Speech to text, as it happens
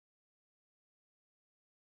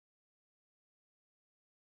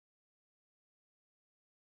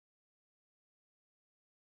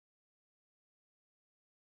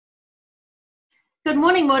Good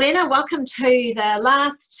morning, Morena. Welcome to the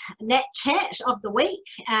last Nat Chat of the week.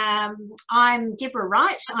 I'm Deborah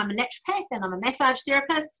Wright. I'm a naturopath and I'm a massage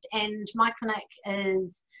therapist, and my clinic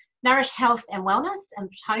is Nourish Health and Wellness in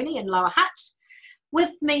Petone in Lower Hutt.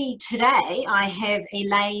 With me today, I have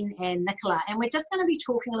Elaine and Nicola, and we're just going to be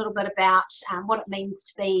talking a little bit about what it means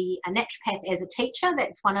to be a naturopath as a teacher.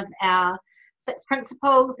 That's one of our 6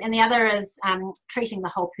 principles, and the other is treating the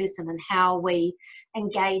whole person and how we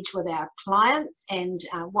engage with our clients, and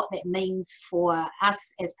what that means for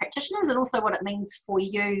us as practitioners, and also what it means for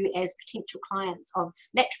you as potential clients of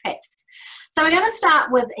naturopaths. So we're going to start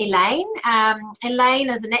with Elaine. Elaine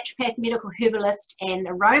is a naturopath, medical herbalist and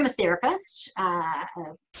aromatherapist, a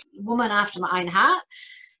woman after my own heart.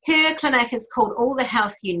 Her clinic is called All the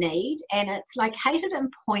Health You Need, and it's located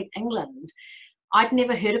in Point, England. I'd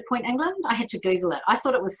never heard of Point, England. I had to Google it. I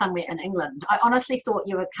thought it was somewhere in England. I honestly thought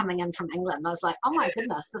you were coming in from England. I was like, oh my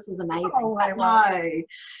goodness, this is amazing. Oh, but wow. no.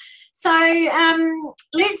 So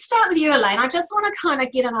let's start with you, Elaine. I just want to kind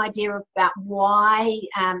of get an idea about why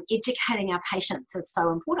educating our patients is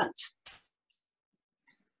so important.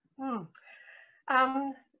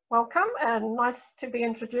 Welcome, and nice to be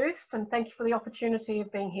introduced, and thank you for the opportunity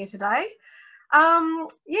of being here today.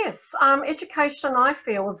 Yes, education, I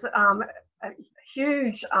feel, is a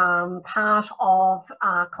huge part of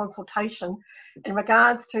consultation in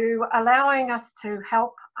regards to allowing us to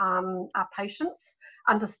help our patients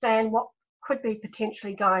understand what could be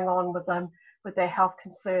potentially going on with them, with their health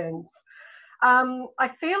concerns. I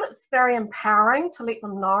feel it's very empowering to let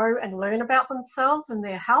them know and learn about themselves and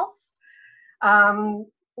their health.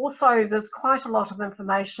 Also, there's quite a lot of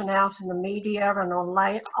information out in the media and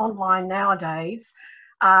online nowadays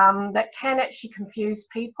that can actually confuse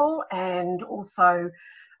people, and also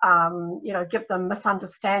give them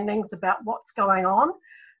misunderstandings about what's going on.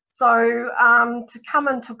 So to come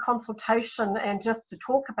into consultation and just to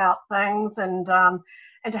talk about things, and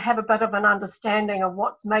to have a bit of an understanding of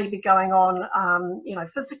what's maybe going on,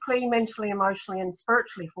 physically, mentally, emotionally and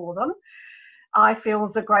spiritually for them, I feel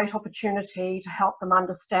is a great opportunity to help them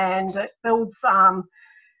understand. It builds them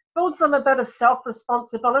a bit of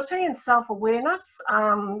self-responsibility and self-awareness,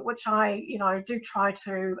 which I, do try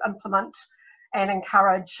to implement and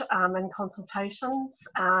encourage in consultations.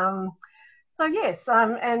 So yes,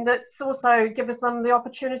 and it's also gives them the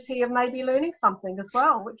opportunity of maybe learning something as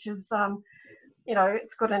well, which is,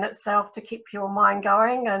 it's good in itself to keep your mind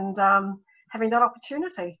going and having that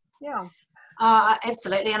opportunity. Yeah.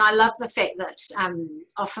 Absolutely, and I love the fact that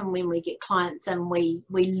often when we get clients and we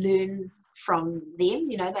learn from them,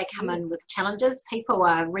 they come in with challenges. People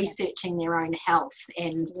are researching their own health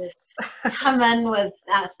and come in with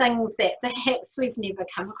things that perhaps we've never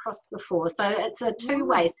come across before. So it's a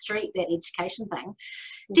two-way street, that education thing.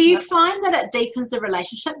 Do you find that it deepens the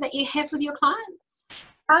relationship that you have with your clients?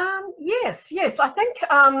 Yes. I think,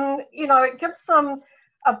 it gives them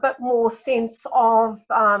a bit more sense of,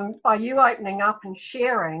 by you opening up and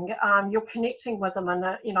sharing, you're connecting with them in,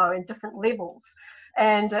 in different levels.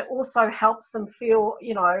 And it also helps them feel,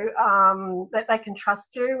 that they can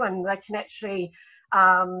trust you, and they can actually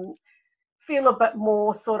feel a bit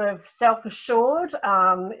more sort of self-assured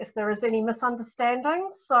if there is any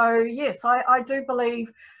misunderstandings. So yes, I do believe,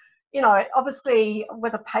 obviously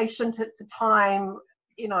with a patient, it's a time,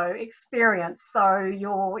 experience. So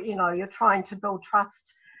you're trying to build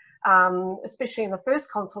trust, especially in the first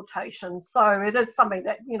consultation. So it is something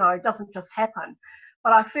that, doesn't just happen.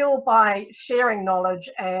 But I feel by sharing knowledge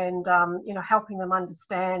and, helping them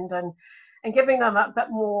understand, and giving them a bit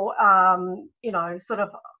more, sort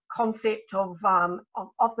of concept of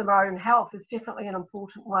their own health is definitely an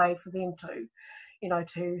important way for them to,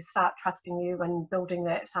 to start trusting you and building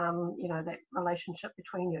that, that relationship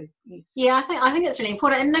between you. Yes. Yeah, I think it's really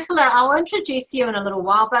important. And Nicola, I'll introduce you in a little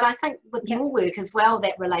while, but I think with your work as well,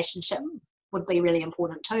 that relationship would be really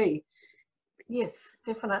important too. Yes,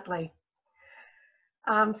 definitely.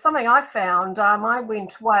 Something I found, I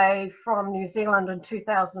went away from New Zealand in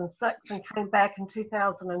 2006 and came back in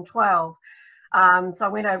 2012. So I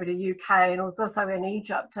went over to UK, and I was also in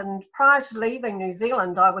Egypt. And prior to leaving New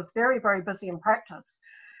Zealand, I was very, very busy in practice.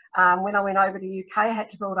 When I went over to UK, I had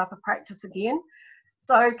to build up a practice again.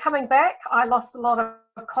 So coming back, I lost a lot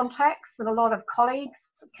of contacts and a lot of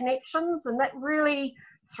colleagues, connections, and that really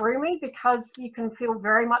threw me, because you can feel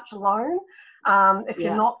very much alone if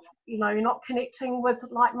you're not, you're not connecting with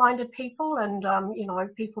like-minded people, and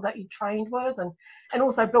people that you trained with, and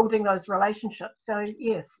also building those relationships. So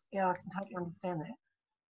yes, I can totally understand that.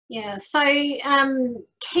 Yeah. So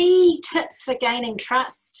key tips for gaining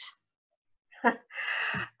trust.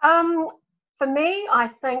 For me, I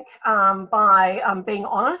think by being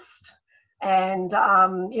honest, and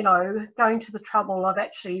you know, going to the trouble of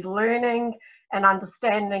actually learning and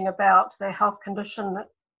understanding about their health condition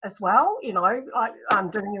as well, you know,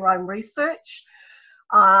 like doing your own research.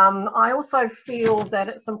 I also feel that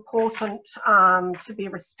it's important to be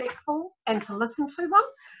respectful and to listen to them,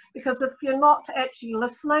 because if you're not actually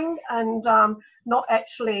listening and not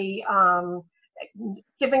actually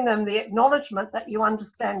giving them the acknowledgement that you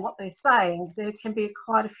understand what they're saying, there can be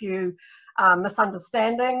quite a few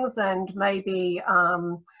misunderstandings and maybe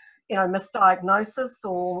you know, misdiagnosis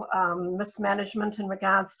or mismanagement in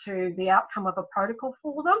regards to the outcome of a protocol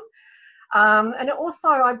for them. And it also,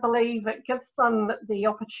 I believe, it gives them the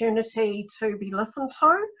opportunity to be listened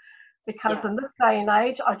to, because in this day and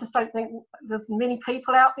age, I just don't think there's many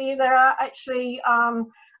people out there that are actually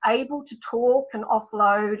able to talk and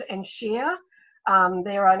offload and share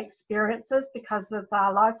their own experiences because of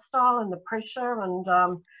our lifestyle and the pressure and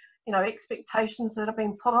you know, expectations that have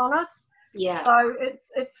been put on us. Yeah. So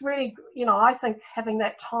it's really, you know, I think having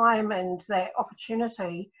that time and that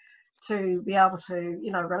opportunity to be able to,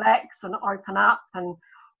 you know, relax and open up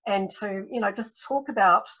and to, you know, just talk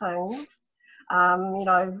about things. You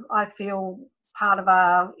know, I feel part of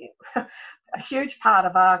our a huge part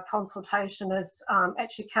of our consultation is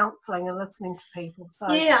actually counselling and listening to people.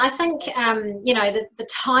 So yeah, I think you know, the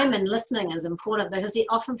time and listening is important, because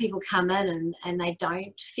often people come in and they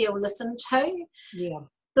don't feel listened to. yeah.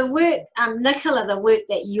 The work, Nicola, the work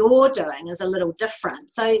that you're doing is a little different.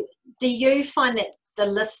 So do you find that the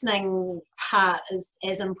listening part is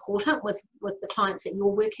as important with the clients that you're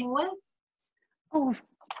working with? Oh,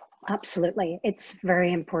 absolutely. It's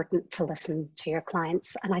very important to listen to your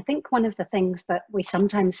clients. And I think one of the things that we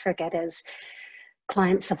sometimes forget is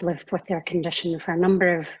clients have lived with their condition for a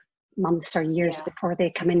number of months or years before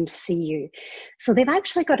they come in to see you. So they've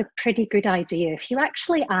actually got a pretty good idea. If you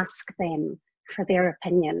actually ask them for their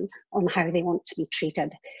opinion on how they want to be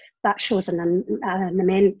treated, that shows an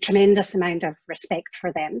tremendous amount of respect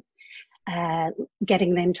for them.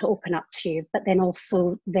 Getting them to open up to you, but then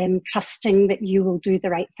also them trusting that you will do the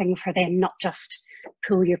right thing for them, not just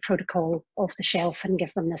pull your protocol off the shelf and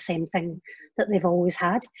give them the same thing that they've always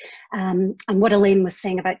had. And what Elaine was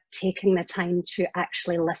saying about taking the time to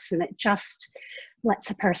actually listen, it just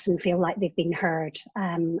lets a person feel like they've been heard,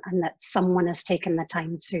 and that someone has taken the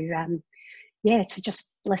time to to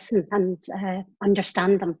just listen and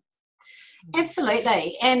understand them.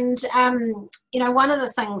 Absolutely. And you know, one of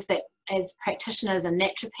the things that as practitioners and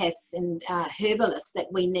naturopaths and herbalists that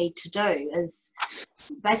we need to do is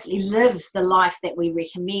basically live the life that we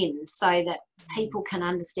recommend, so that people can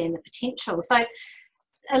understand the potential. So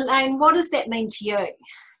Elaine, what does that mean to you?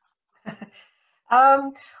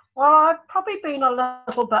 Well, I've probably been a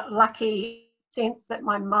little bit lucky in the sense that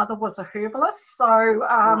my mother was a herbalist, so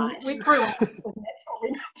we grew up with natural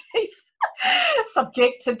remedies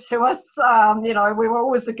subjected to us. You know, we were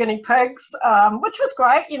always the guinea pigs, which was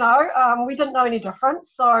great. You know, we didn't know any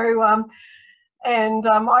difference. So,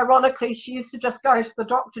 ironically, she used to just go to the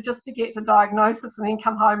doctor just to get a diagnosis and then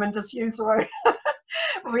come home and just use her own,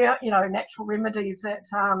 you know, natural remedies that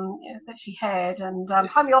she had. And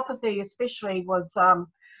homeopathy especially was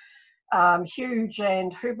huge,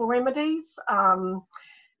 and herbal remedies.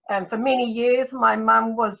 And for many years, my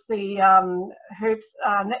mum was the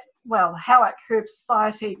Howick Herb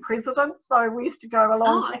Society president. So we used to go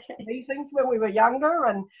along to meetings when we were younger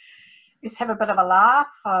and used to have a bit of a laugh.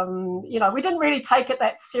 You know, we didn't really take it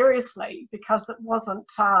that seriously because it wasn't,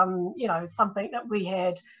 you know, something that we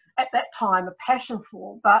had at that time a passion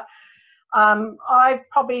for. But I've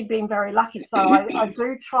probably been very lucky. So I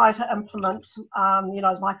do try to implement, you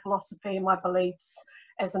know, my philosophy and my beliefs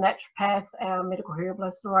as a naturopath, a medical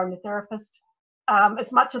herbalist, aromatherapist,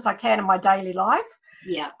 as much as I can in my daily life.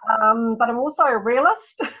 Yeah. But I'm also a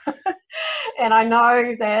realist, and I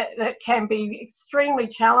know that it can be extremely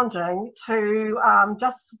challenging to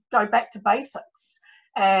just go back to basics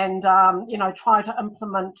and, you know, try to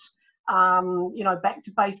implement, you know, back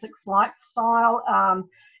to basics lifestyle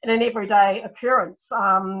in an everyday occurrence,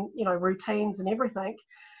 you know, routines and everything.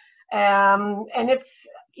 And if,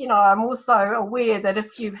 you know, I'm also aware that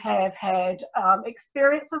if you have had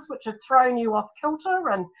experiences which have thrown you off kilter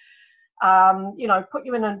and, you know, put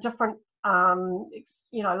you in a different,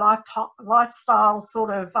 you know, lifestyle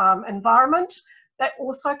sort of environment, that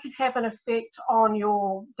also can have an effect on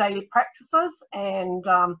your daily practices and,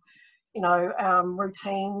 you know,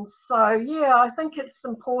 routines. So, yeah, I think it's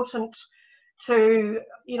important to,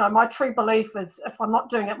 you know, my true belief is if I'm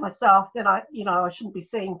not doing it myself, then you know, I shouldn't be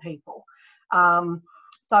seeing people.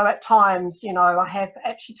 So at times, you know, I have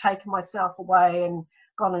actually taken myself away and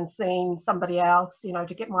gone and seen somebody else, you know,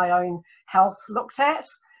 to get my own health looked at.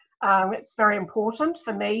 It's very important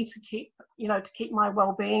for me to keep, to keep my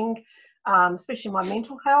well-being, especially my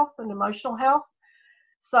mental health and emotional health.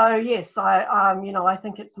 So yes, I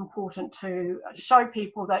think it's important to show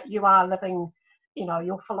people that you are living,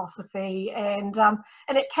 your philosophy, and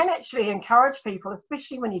it can actually encourage people,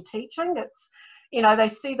 especially when you're teaching. It's, they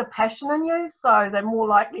see the passion in you, so they're more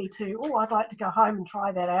likely to, oh, I'd like to go home and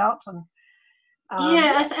try that out. And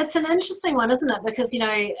yeah, it's an interesting one, isn't it? Because,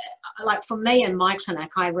 like for me in my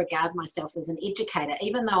clinic, I regard myself as an educator,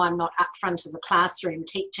 even though I'm not up front of a classroom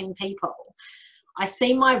teaching people. I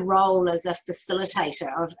see my role as a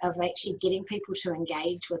facilitator of actually getting people to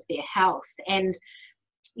engage with their health. And,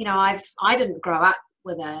 I didn't grow up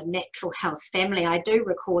with a natural health family. I do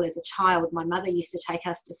recall as a child, my mother used to take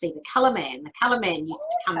us to see the colour man. The colour man used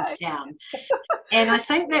to come to town. And I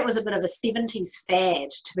think that was a bit of a 70s fad,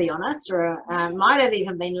 to be honest, or might have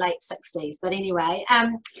even been late 60s. But anyway,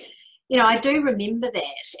 I do remember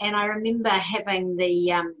that. And I remember having we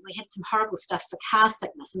had some horrible stuff for car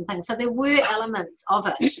sickness and things. So there were elements of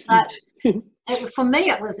it. But for me,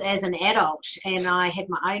 it was as an adult, and I had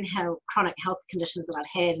my own chronic health conditions that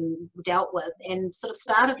I'd had and dealt with, and sort of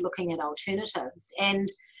started looking at alternatives. And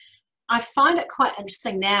I find it quite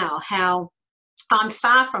interesting now how I'm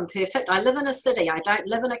far from perfect. I live in a city. I don't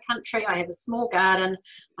live in a country. I have a small garden.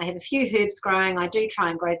 I have a few herbs growing. I do try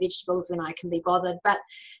and grow vegetables when I can be bothered. But,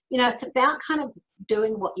 it's about kind of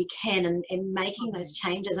doing what you can and making those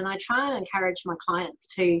changes. And I try and encourage my clients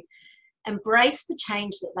to embrace the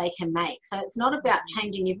change that they can make. So it's not about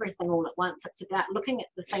changing everything all at once. It's about looking at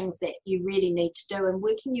the things that you really need to do and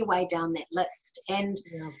working your way down that list. And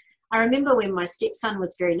I remember when my stepson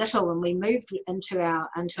was very little and we moved into our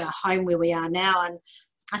home where we are now, and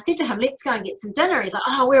I said to him, let's go and get some dinner. He's like,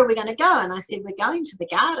 oh, where are we going to go? And I said, we're going to the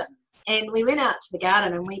garden. And we went out to the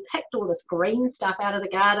garden and we picked all this green stuff out of the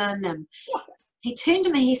garden, and he turned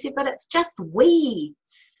to me, he said, but it's just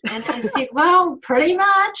weeds. And I said, well, pretty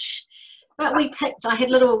much. But I had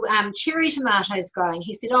little cherry tomatoes growing.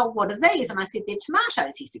 He said, oh, what are these? And I said, they're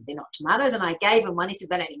tomatoes. He said, they're not tomatoes. And I gave him one. He said,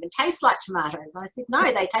 they don't even taste like tomatoes. And I said, no,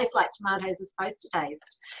 they taste like tomatoes are supposed to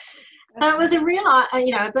taste. So it was a real,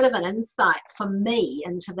 a bit of an insight for me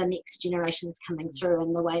into the next generations coming through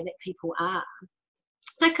and the way that people are.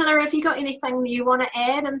 Nicola, have you got anything you want to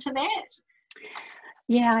add into that?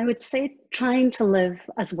 Yeah, I would say trying to live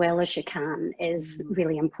as well as you can is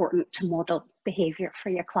really important to model behavior for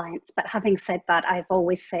your clients. But having said that, I've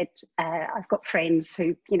always said, I've got friends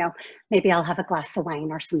who, maybe I'll have a glass of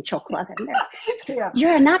wine or some chocolate in there.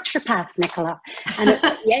 You're a naturopath, Nicola. And it's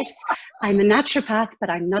like, yes, I'm a naturopath, but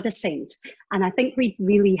I'm not a saint. And I think we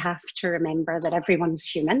really have to remember that everyone's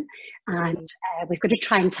human, and we've got to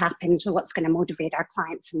try and tap into what's going to motivate our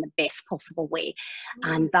clients in the best possible way.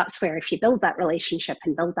 And that's where, if you build that relationship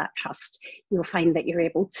and build that trust, you'll find that you're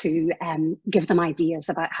able to give them ideas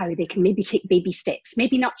about how they can maybe take baby steps,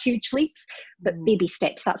 maybe not huge leaps, but baby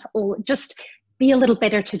steps. That's all. Just be a little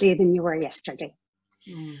better today than you were yesterday.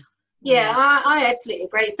 Yeah, I absolutely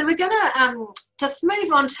agree. So we're going to just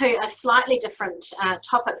move on to a slightly different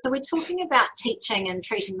topic. So we're talking about teaching and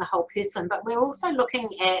treating the whole person, but we're also looking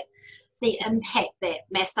at the impact that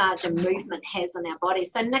massage and movement has on our body.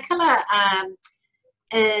 So Nicola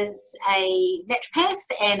is a naturopath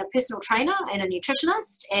and a personal trainer and a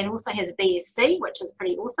nutritionist, and also has a BSc, which is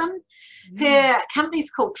pretty awesome. Her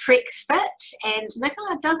company's called Trek Fit, and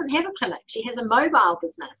Nicola doesn't have a clinic. She has a mobile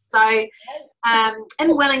business. So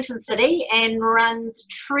in Wellington City, and runs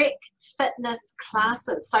Trek Fitness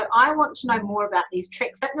classes. So I want to know more about these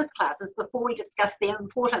Trek Fitness classes before we discuss the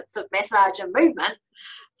importance of massage and movement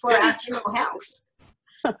for our general health.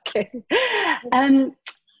 Okay.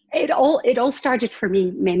 It all started for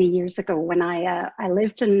me many years ago when I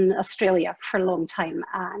lived in Australia for a long time,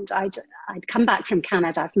 and I'd come back from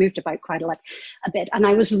Canada. I've moved about quite a bit, and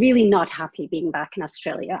I was really not happy being back in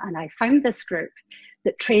Australia. And I found this group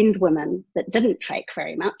that trained women that didn't trek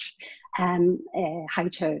very much, how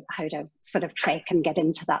to sort of trek and get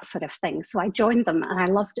into that sort of thing. So I joined them, and I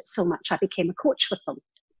loved it so much I became a coach with them.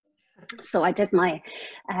 So I did my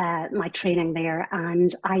training there,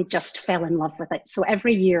 and I just fell in love with it. So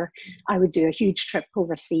every year I would do a huge trip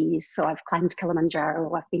overseas. So I've climbed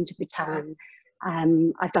Kilimanjaro, I've been to Bhutan,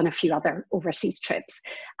 I've done a few other overseas trips,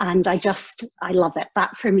 and I love it.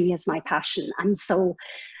 That for me is my passion. And so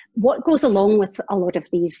what goes along with a lot of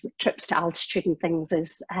these trips to altitude and things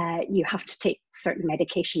is you have to take certain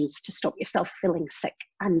medications to stop yourself feeling sick.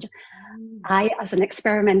 And I, as an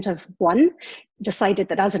experiment of one, decided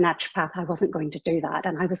that as a naturopath, I wasn't going to do that.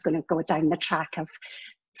 And I was going to go down the track of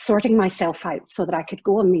sorting myself out so that I could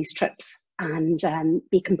go on these trips and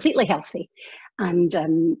be completely healthy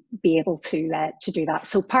and be able to do that.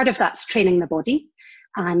 So part of that's training the body,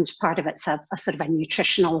 and part of it's a sort of a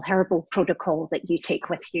nutritional herbal protocol that you take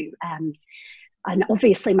with you. And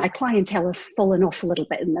obviously my clientele have fallen off a little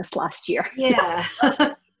bit in this last year. Yeah.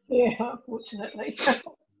 Yeah, unfortunately.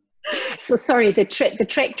 So sorry, the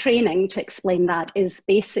Trek training, to explain that, is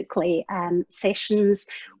basically sessions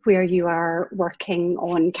where you are working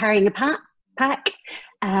on carrying a pack,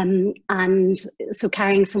 and so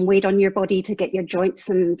carrying some weight on your body to get your joints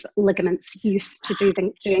and ligaments used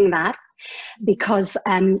to doing that, because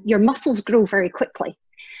your muscles grow very quickly.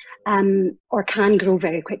 Or can grow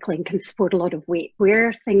very quickly and can support a lot of weight.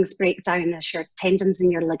 Where things break down is your tendons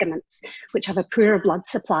and your ligaments, which have a poorer blood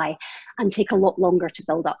supply and take a lot longer to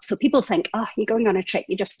build up. So people think, oh, you're going on a trek,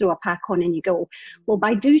 you just throw a pack on and you go. Well,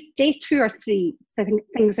 by day 2 or 3,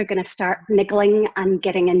 things are going to start niggling and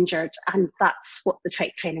getting injured, and that's what the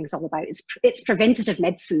trek training is all about. It's preventative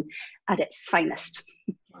medicine at its finest.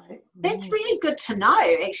 That's really good to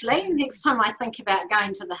know, actually. Next time I think about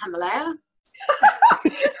going to the Himalaya.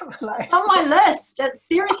 On my list. It's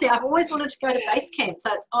seriously, I've always wanted to go to base camp,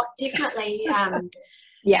 so it's definitely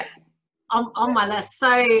yeah, on my list. So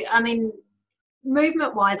I mean,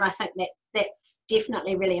 movement wise, I think that's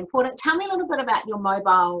definitely really important. Tell me a little bit about your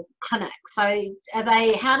mobile clinic. So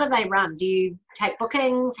how do they run? Do you take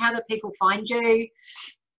bookings? How do people find you?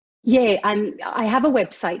 Yeah, I have a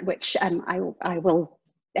website which I will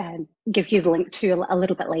give you the link to a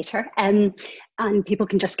little bit later, and people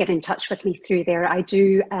can just get in touch with me through there. I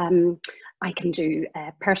can do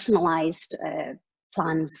personalized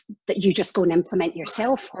plans that you just go and implement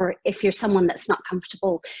yourself, or if you're someone that's not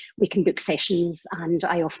comfortable, we can book sessions, and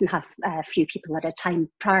I often have a few people at a time.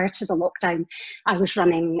 Prior to the lockdown, I was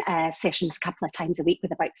running sessions a couple of times a week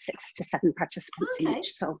with about 6 to 7 participants in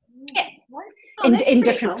each. So yeah, in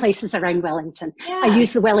different places around Wellington. Yeah. I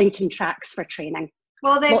use the Wellington tracks for training.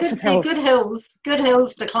 Well, they're good hills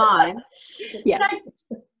to climb. Yeah. So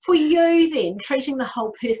for you then, treating the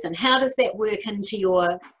whole person, how does that work into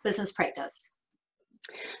your business practice?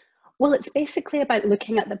 Well, it's basically about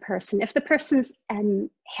looking at the person. If the person's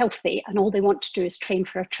healthy and all they want to do is train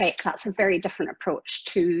for a trek, that's a very different approach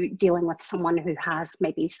to dealing with someone who has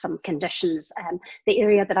maybe some conditions. The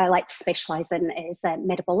area that I like to specialise in is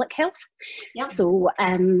metabolic health. Yep. So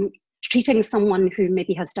treating someone who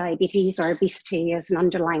maybe has diabetes or obesity as an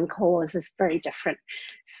underlying cause is very different.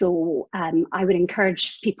 So I would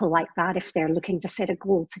encourage people like that, if they're looking to set a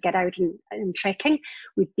goal to get out and trekking,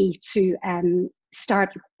 would be to start,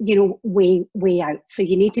 way out. So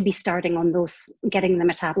you need to be starting on those, getting the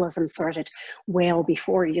metabolism sorted well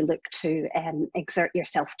before you look to exert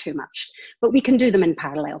yourself too much. But we can do them in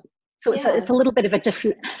parallel. So it's a little bit of a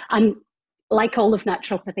different, like all of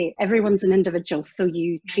naturopathy, everyone's an individual, so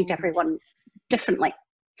you treat everyone differently.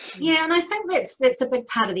 Yeah, and I think that's a big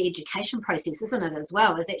part of the education process, isn't it, as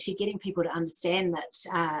well, is actually getting people to understand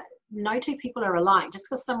that no two people are alike. Just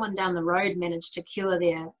because someone down the road managed to cure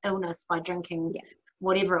their illness by drinking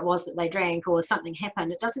whatever it was that they drank, or something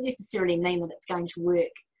happened, it doesn't necessarily mean that it's going to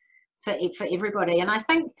work for everybody. And I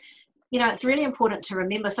think, it's really important to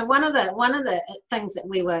remember. So one of the things that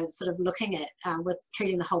we were sort of looking at with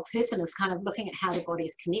treating the whole person is kind of looking at how the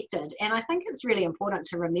body's connected. And I think it's really important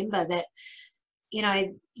to remember that,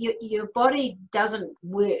 your body doesn't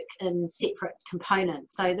work in separate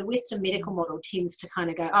components. So the Western medical model tends to kind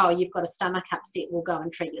of go, oh, you've got a stomach upset, we'll go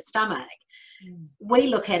and treat your stomach. We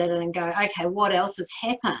look at it and go, okay, what else has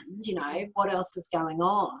happened? What else is going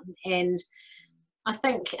on? And I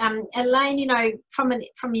think, Elaine,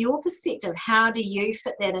 from your perspective, how do you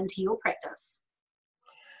fit that into your practice?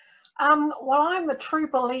 Well, I'm a true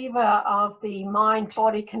believer of the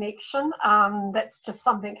mind-body connection. That's just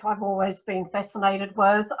something I've always been fascinated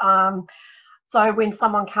with. So when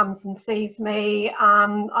someone comes and sees me,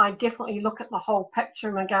 I definitely look at the whole picture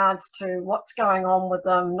in regards to what's going on with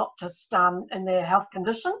them, not just in their health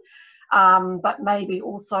condition, but maybe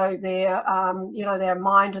also their, their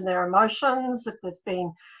mind and their emotions. If there's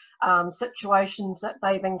been situations that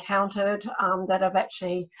they've encountered that have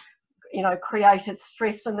actually, created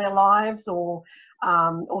stress in their lives, or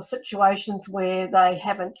situations where they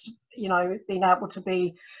haven't, been able to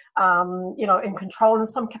be, in control in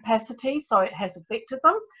some capacity. So it has affected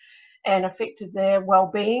them and affected their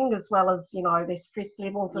well-being, as well as, their stress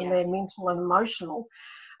levels and their mental and emotional.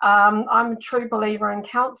 I'm a true believer in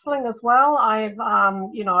counselling as well. I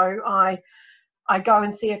go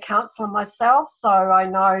and see a counsellor myself, so I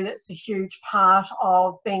know that's a huge part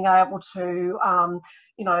of being able to,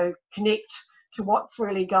 connect to what's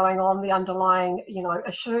really going on, the underlying,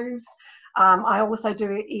 issues. I also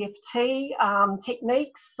do EFT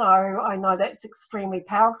techniques, so I know that's extremely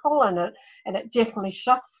powerful, and it definitely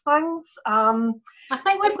shifts things. I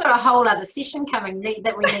think we've got a whole other session coming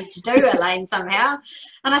that we need to do, Elaine, somehow.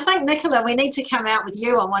 And I think, Nicola, we need to come out with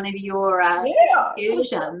you on one of your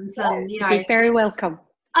excursions. And, you know, you're very welcome.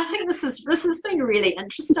 I think this has been really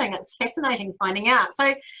interesting. It's fascinating finding out.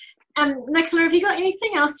 So, Nicola, have you got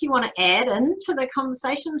anything else you want to add into the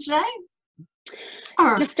conversation today?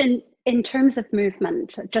 Or? Just in terms of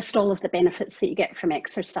movement, just all of the benefits that you get from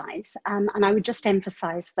exercise. And I would just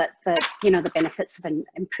emphasize that the benefits of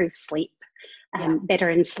improved sleep, better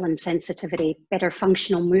insulin sensitivity, better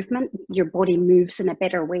functional movement. Your body moves in a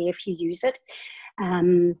better way if you use it.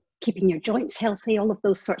 Keeping your joints healthy, all of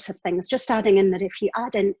those sorts of things. Just adding in that if you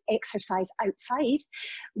add in exercise outside,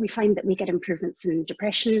 we find that we get improvements in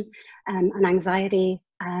depression and anxiety.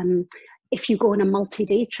 If you go on a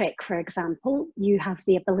multi-day trek, for example, you have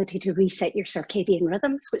the ability to reset your circadian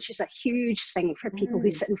rhythms, which is a huge thing for people who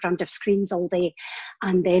sit in front of screens all day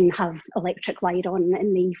and then have electric light on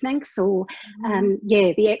in the evening. So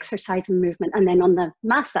the exercise and movement. And then on the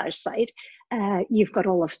massage side, you've got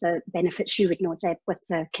all of the benefits you would know, Deb, with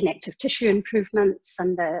the connective tissue improvements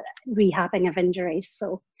and the rehabbing of injuries.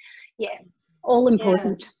 So all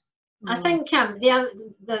important. I think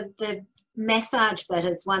the massage bit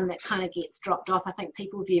is one that kind of gets dropped off. I think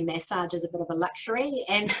people view massage as a bit of a luxury.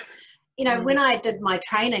 And, you know, when I did my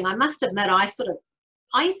training, I must admit, I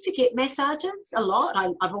used to get massages a lot.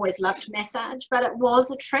 I've always loved massage, but it was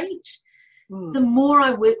a treat. The more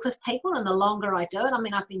I work with people and the longer I do it, I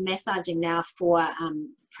mean, I've been massaging now for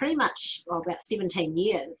pretty much about 17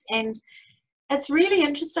 years. And it's really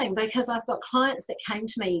interesting because I've got clients that came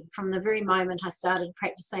to me from the very moment I started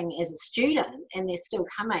practicing as a student, and they're still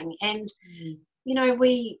coming. And, you know,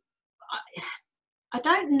 I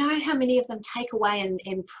don't know how many of them take away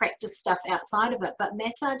and practice stuff outside of it, but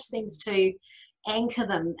massage seems to anchor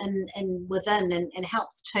them in within and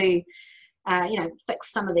helps to,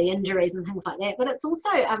 fix some of the injuries and things like that. But it's also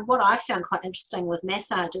what I found quite interesting with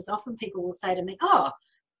massage is often people will say to me,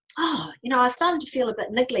 you know, I started to feel a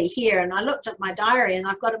bit niggly here, and I looked at my diary and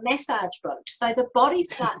I've got a massage booked. So the body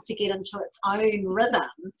starts to get into its own rhythm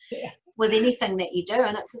with anything that you do.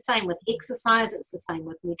 And it's the same with exercise. It's the same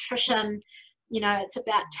with nutrition. You know, it's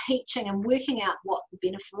about teaching and working out what the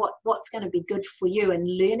benefit, what's going to be good for you, and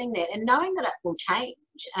learning that and knowing that it will change.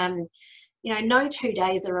 You know, no 2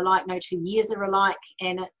 days are alike, no 2 years are alike,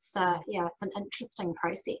 and it's it's an interesting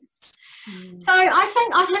process. So I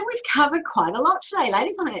think we've covered quite a lot today,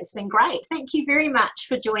 ladies. I think it's been great. Thank you very much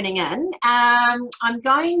for joining in. I'm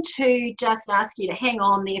going to just ask you to hang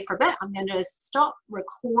on there for a bit. I'm going to stop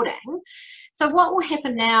recording. So what will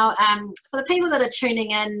happen now, for the people that are tuning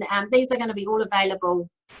in, these are going to be all available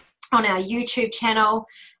on our YouTube channel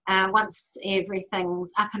once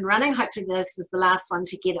everything's up and running. Hopefully this is the last one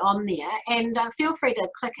to get on there, and feel free to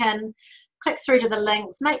click through to the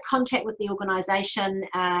links, make contact with the organisation,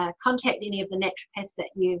 contact any of the naturopaths that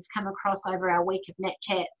you've come across over our week of Nat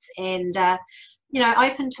Chats, and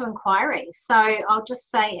open to inquiries. So I'll just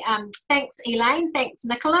say thanks Elaine, thanks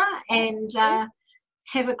Nicola, and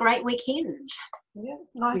have a great weekend. Yeah,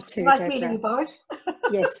 nice too, nice Deborah. meeting you both.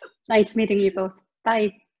 Yes, nice meeting you both.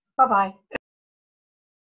 Bye. Bye-bye.